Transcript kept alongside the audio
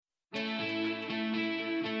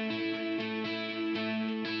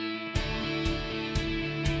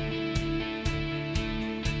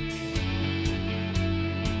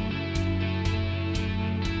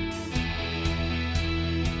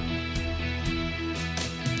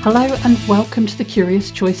Hello and welcome to the Curious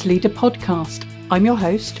Choice Leader podcast. I'm your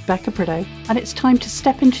host, Becca Prideaux, and it's time to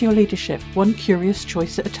step into your leadership one curious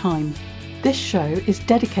choice at a time. This show is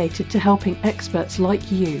dedicated to helping experts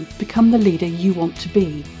like you become the leader you want to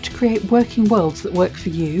be, to create working worlds that work for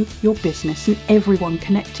you, your business, and everyone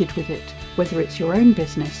connected with it, whether it's your own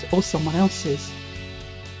business or someone else's.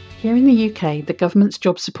 Here in the UK, the government's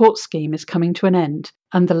job support scheme is coming to an end,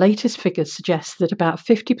 and the latest figures suggest that about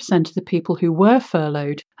 50% of the people who were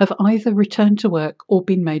furloughed have either returned to work or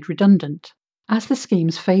been made redundant. As the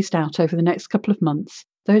scheme's phased out over the next couple of months,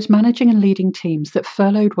 those managing and leading teams that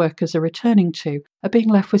furloughed workers are returning to are being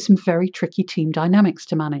left with some very tricky team dynamics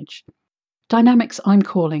to manage. Dynamics I'm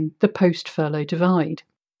calling the post-furlough divide.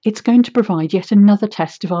 It's going to provide yet another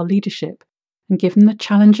test of our leadership, and given the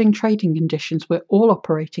challenging trading conditions we're all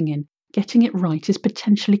operating in, getting it right is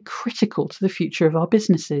potentially critical to the future of our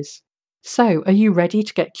businesses. So, are you ready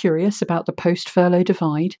to get curious about the post-furlough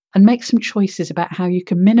divide and make some choices about how you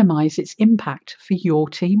can minimise its impact for your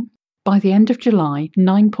team? By the end of July,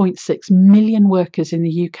 9.6 million workers in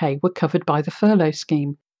the UK were covered by the furlough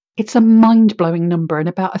scheme. It's a mind-blowing number and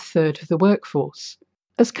about a third of the workforce.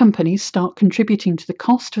 As companies start contributing to the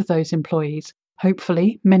cost of those employees,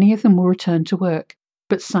 hopefully many of them will return to work,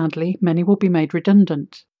 but sadly many will be made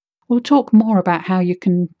redundant. We'll talk more about how you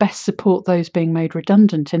can best support those being made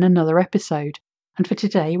redundant in another episode, and for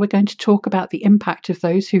today we're going to talk about the impact of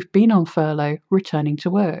those who've been on furlough returning to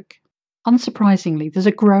work. Unsurprisingly, there's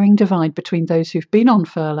a growing divide between those who've been on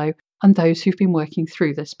furlough and those who've been working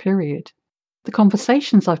through this period. The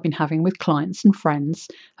conversations I've been having with clients and friends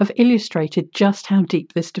have illustrated just how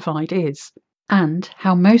deep this divide is, and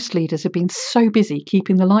how most leaders have been so busy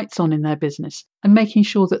keeping the lights on in their business and making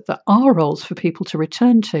sure that there are roles for people to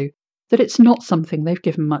return to, that it's not something they've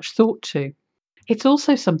given much thought to. It's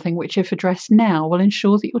also something which, if addressed now, will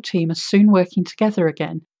ensure that your team are soon working together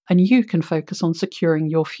again and you can focus on securing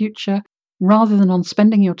your future rather than on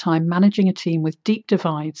spending your time managing a team with deep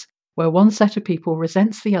divides where one set of people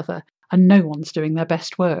resents the other and no one's doing their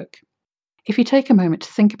best work. If you take a moment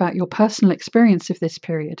to think about your personal experience of this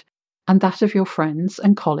period and that of your friends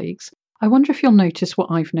and colleagues, I wonder if you'll notice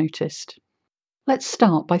what I've noticed. Let's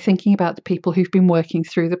start by thinking about the people who've been working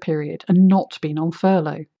through the period and not been on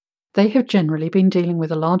furlough. They have generally been dealing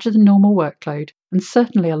with a larger than normal workload and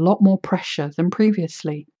certainly a lot more pressure than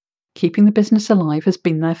previously. Keeping the business alive has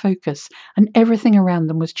been their focus, and everything around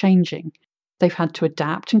them was changing. They've had to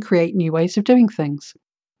adapt and create new ways of doing things.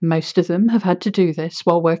 Most of them have had to do this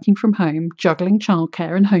while working from home, juggling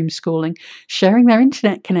childcare and homeschooling, sharing their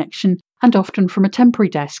internet connection, and often from a temporary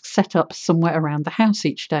desk set up somewhere around the house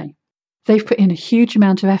each day. They've put in a huge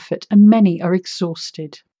amount of effort, and many are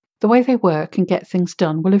exhausted. The way they work and get things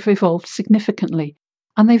done will have evolved significantly,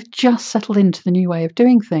 and they've just settled into the new way of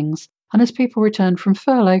doing things, and as people return from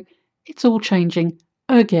furlough, it's all changing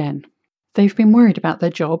again. They've been worried about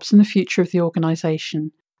their jobs and the future of the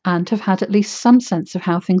organisation, and have had at least some sense of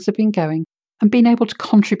how things have been going and been able to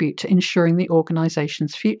contribute to ensuring the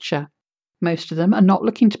organisation's future. Most of them are not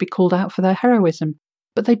looking to be called out for their heroism,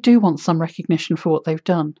 but they do want some recognition for what they've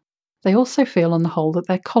done. They also feel on the whole that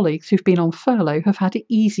their colleagues who've been on furlough have had it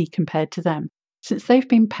easy compared to them, since they've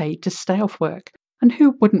been paid to stay off work, and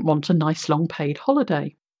who wouldn't want a nice long paid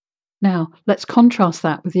holiday? Now, let's contrast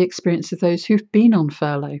that with the experience of those who've been on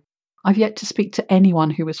furlough. I've yet to speak to anyone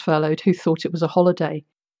who was furloughed who thought it was a holiday.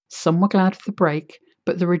 Some were glad for the break,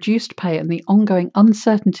 but the reduced pay and the ongoing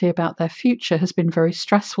uncertainty about their future has been very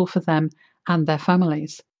stressful for them and their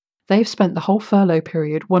families. They've spent the whole furlough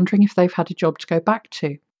period wondering if they've had a job to go back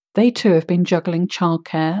to. They too have been juggling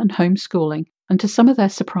childcare and homeschooling, and to some of their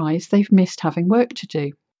surprise, they've missed having work to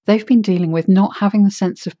do. They've been dealing with not having the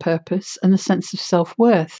sense of purpose and the sense of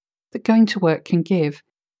self-worth that going to work can give.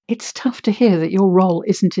 It's tough to hear that your role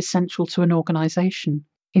isn't essential to an organisation.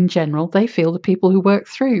 In general, they feel the people who work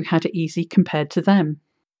through had it easy compared to them.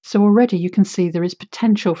 So already you can see there is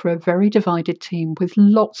potential for a very divided team with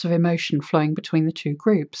lots of emotion flowing between the two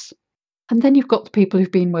groups. And then you've got the people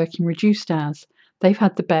who've been working reduced hours. They've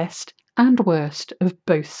had the best and worst of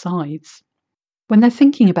both sides. When they're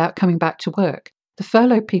thinking about coming back to work, the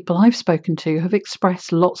furloughed people I've spoken to have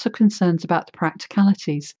expressed lots of concerns about the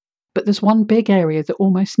practicalities, but there's one big area that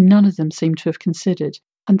almost none of them seem to have considered,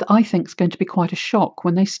 and that I think is going to be quite a shock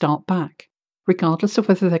when they start back. Regardless of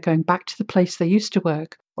whether they're going back to the place they used to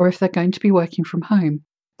work or if they're going to be working from home,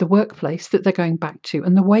 the workplace that they're going back to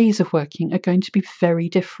and the ways of working are going to be very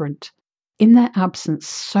different. In their absence,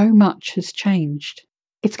 so much has changed.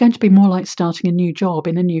 It's going to be more like starting a new job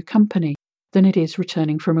in a new company than it is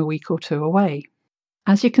returning from a week or two away.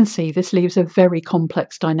 As you can see, this leaves a very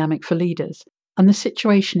complex dynamic for leaders, and the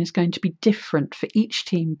situation is going to be different for each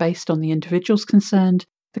team based on the individuals concerned,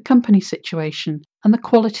 the company situation, and the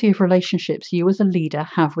quality of relationships you as a leader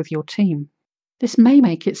have with your team. This may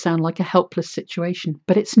make it sound like a helpless situation,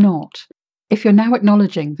 but it's not. If you're now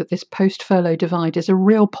acknowledging that this post-furlough divide is a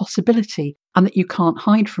real possibility and that you can't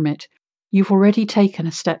hide from it, you've already taken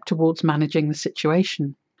a step towards managing the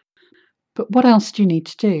situation. But what else do you need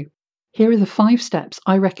to do? Here are the 5 steps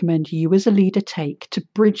I recommend you as a leader take to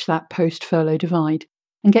bridge that post-furlough divide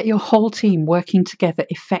and get your whole team working together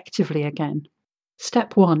effectively again.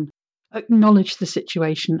 Step 1. Acknowledge the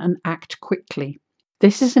situation and act quickly.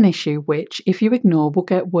 This is an issue which, if you ignore, will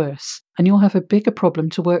get worse, and you'll have a bigger problem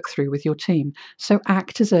to work through with your team, so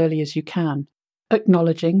act as early as you can.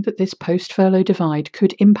 Acknowledging that this post-furlough divide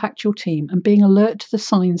could impact your team and being alert to the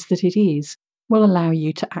signs that it is will allow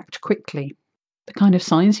you to act quickly. The kind of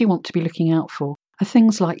signs you want to be looking out for are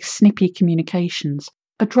things like snippy communications,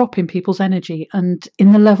 a drop in people's energy and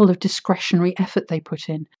in the level of discretionary effort they put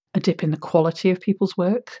in, a dip in the quality of people's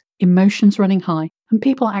work, emotions running high, and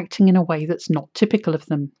people acting in a way that's not typical of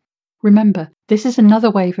them. Remember, this is another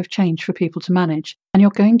wave of change for people to manage, and you're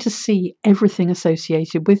going to see everything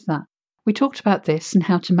associated with that. We talked about this and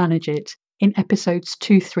how to manage it in episodes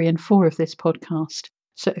 2, 3, and 4 of this podcast,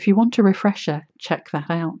 so if you want a refresher, check that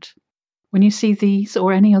out. When you see these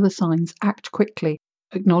or any other signs, act quickly.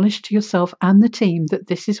 Acknowledge to yourself and the team that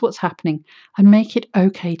this is what's happening and make it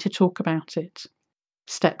okay to talk about it.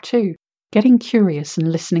 Step 2. Getting curious and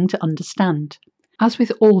listening to understand. As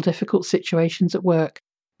with all difficult situations at work,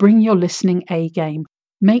 bring your listening A game.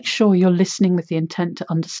 Make sure you're listening with the intent to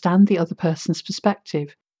understand the other person's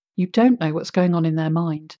perspective. You don't know what's going on in their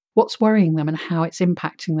mind, what's worrying them and how it's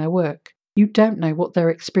impacting their work. You don't know what their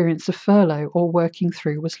experience of furlough or working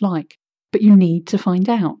through was like, but you need to find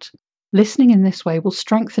out. Listening in this way will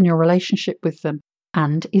strengthen your relationship with them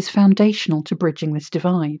and is foundational to bridging this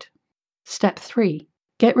divide. Step 3.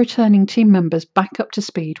 Get returning team members back up to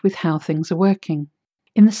speed with how things are working.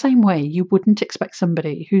 In the same way you wouldn't expect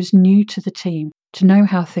somebody who's new to the team to know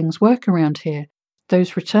how things work around here,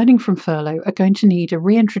 those returning from furlough are going to need a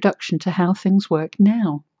reintroduction to how things work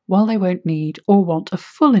now. While they won't need or want a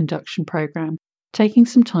full induction program, taking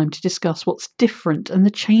some time to discuss what's different and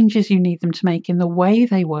the changes you need them to make in the way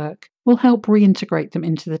they work will help reintegrate them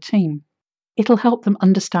into the team. It'll help them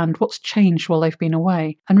understand what's changed while they've been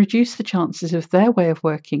away and reduce the chances of their way of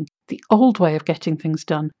working, the old way of getting things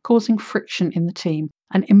done, causing friction in the team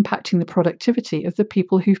and impacting the productivity of the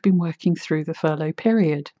people who've been working through the furlough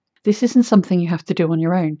period. This isn't something you have to do on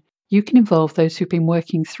your own. You can involve those who've been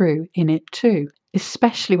working through in it too,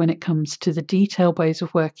 especially when it comes to the detailed ways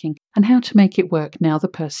of working and how to make it work now the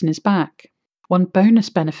person is back. One bonus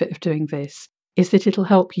benefit of doing this is that it'll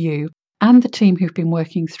help you and the team who've been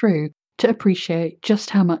working through to appreciate just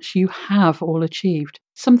how much you have all achieved,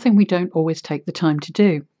 something we don't always take the time to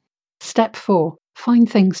do. Step 4. Find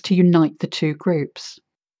things to unite the two groups.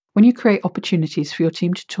 When you create opportunities for your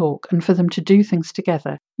team to talk and for them to do things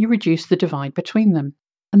together, you reduce the divide between them.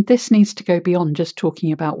 And this needs to go beyond just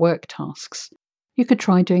talking about work tasks. You could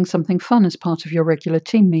try doing something fun as part of your regular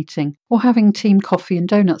team meeting, or having team coffee and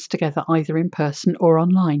donuts together either in person or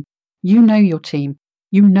online. You know your team.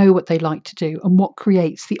 You know what they like to do and what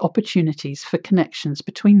creates the opportunities for connections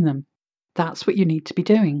between them. That's what you need to be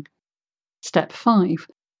doing. Step 5.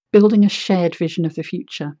 Building a shared vision of the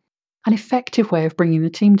future. An effective way of bringing the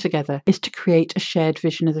team together is to create a shared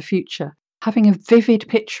vision of the future. Having a vivid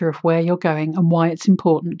picture of where you're going and why it's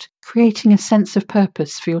important, creating a sense of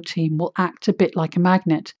purpose for your team will act a bit like a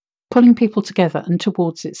magnet, pulling people together and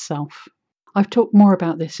towards itself. I've talked more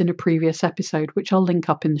about this in a previous episode, which I'll link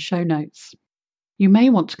up in the show notes. You may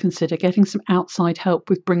want to consider getting some outside help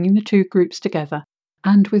with bringing the two groups together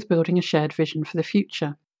and with building a shared vision for the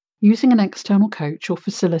future. Using an external coach or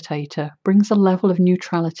facilitator brings a level of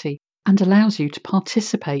neutrality and allows you to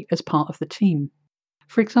participate as part of the team.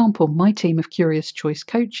 For example, my team of Curious Choice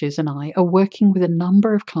coaches and I are working with a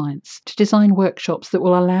number of clients to design workshops that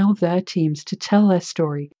will allow their teams to tell their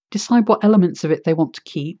story, decide what elements of it they want to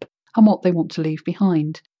keep and what they want to leave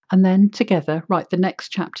behind, and then together write the next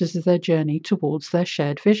chapters of their journey towards their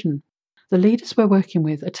shared vision. The leaders we're working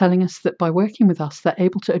with are telling us that by working with us, they're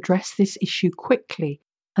able to address this issue quickly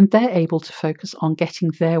and they're able to focus on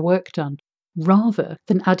getting their work done, rather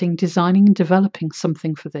than adding designing and developing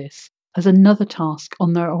something for this as another task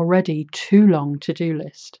on their already too long to-do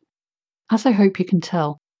list. As I hope you can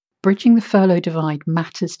tell, bridging the furlough divide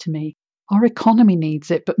matters to me. Our economy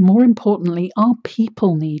needs it, but more importantly, our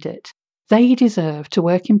people need it. They deserve to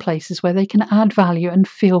work in places where they can add value and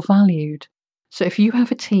feel valued. So if you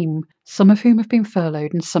have a team, some of whom have been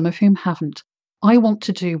furloughed and some of whom haven't, I want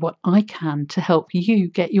to do what I can to help you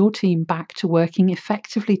get your team back to working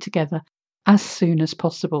effectively together as soon as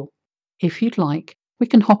possible. If you'd like, we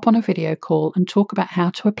can hop on a video call and talk about how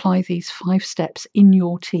to apply these 5 steps in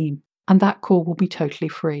your team, and that call will be totally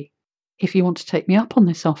free. If you want to take me up on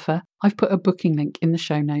this offer, I've put a booking link in the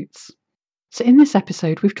show notes. So in this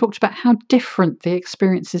episode, we've talked about how different the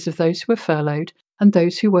experiences of those who were furloughed and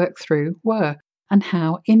those who worked through were, and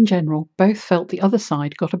how, in general, both felt the other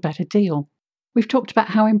side got a better deal. We've talked about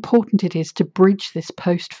how important it is to bridge this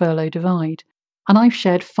post-furlough divide, and I've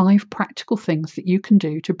shared 5 practical things that you can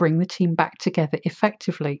do to bring the team back together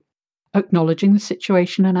effectively: acknowledging the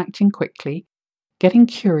situation and acting quickly, getting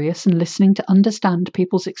curious and listening to understand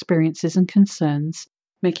people's experiences and concerns,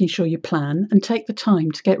 making sure you plan and take the time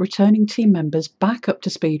to get returning team members back up to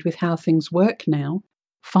speed with how things work now,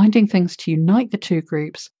 finding things to unite the 2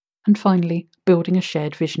 groups, and finally, building a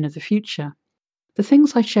shared vision of the future. The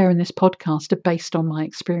things I share in this podcast are based on my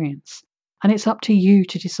experience, and it's up to you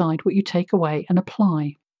to decide what you take away and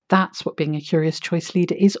apply. That's what being a curious choice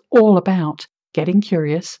leader is all about: getting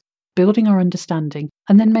curious, building our understanding,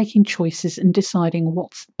 and then making choices and deciding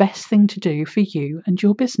what's the best thing to do for you and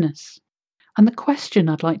your business. And the question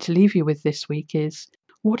I'd like to leave you with this week is,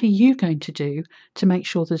 what are you going to do to make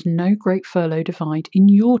sure there's no great furlough divide in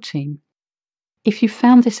your team? If you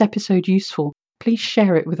found this episode useful, please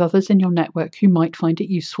share it with others in your network who might find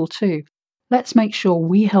it useful too. Let's make sure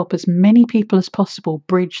we help as many people as possible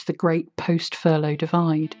bridge the great post-furlough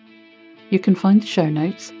divide. You can find the show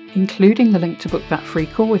notes, including the link to book that free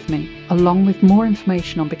call with me, along with more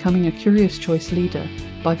information on becoming a Curious Choice Leader,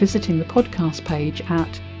 by visiting the podcast page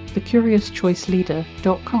at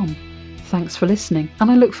thecuriouschoiceleader.com. Thanks for listening, and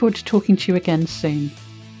I look forward to talking to you again soon.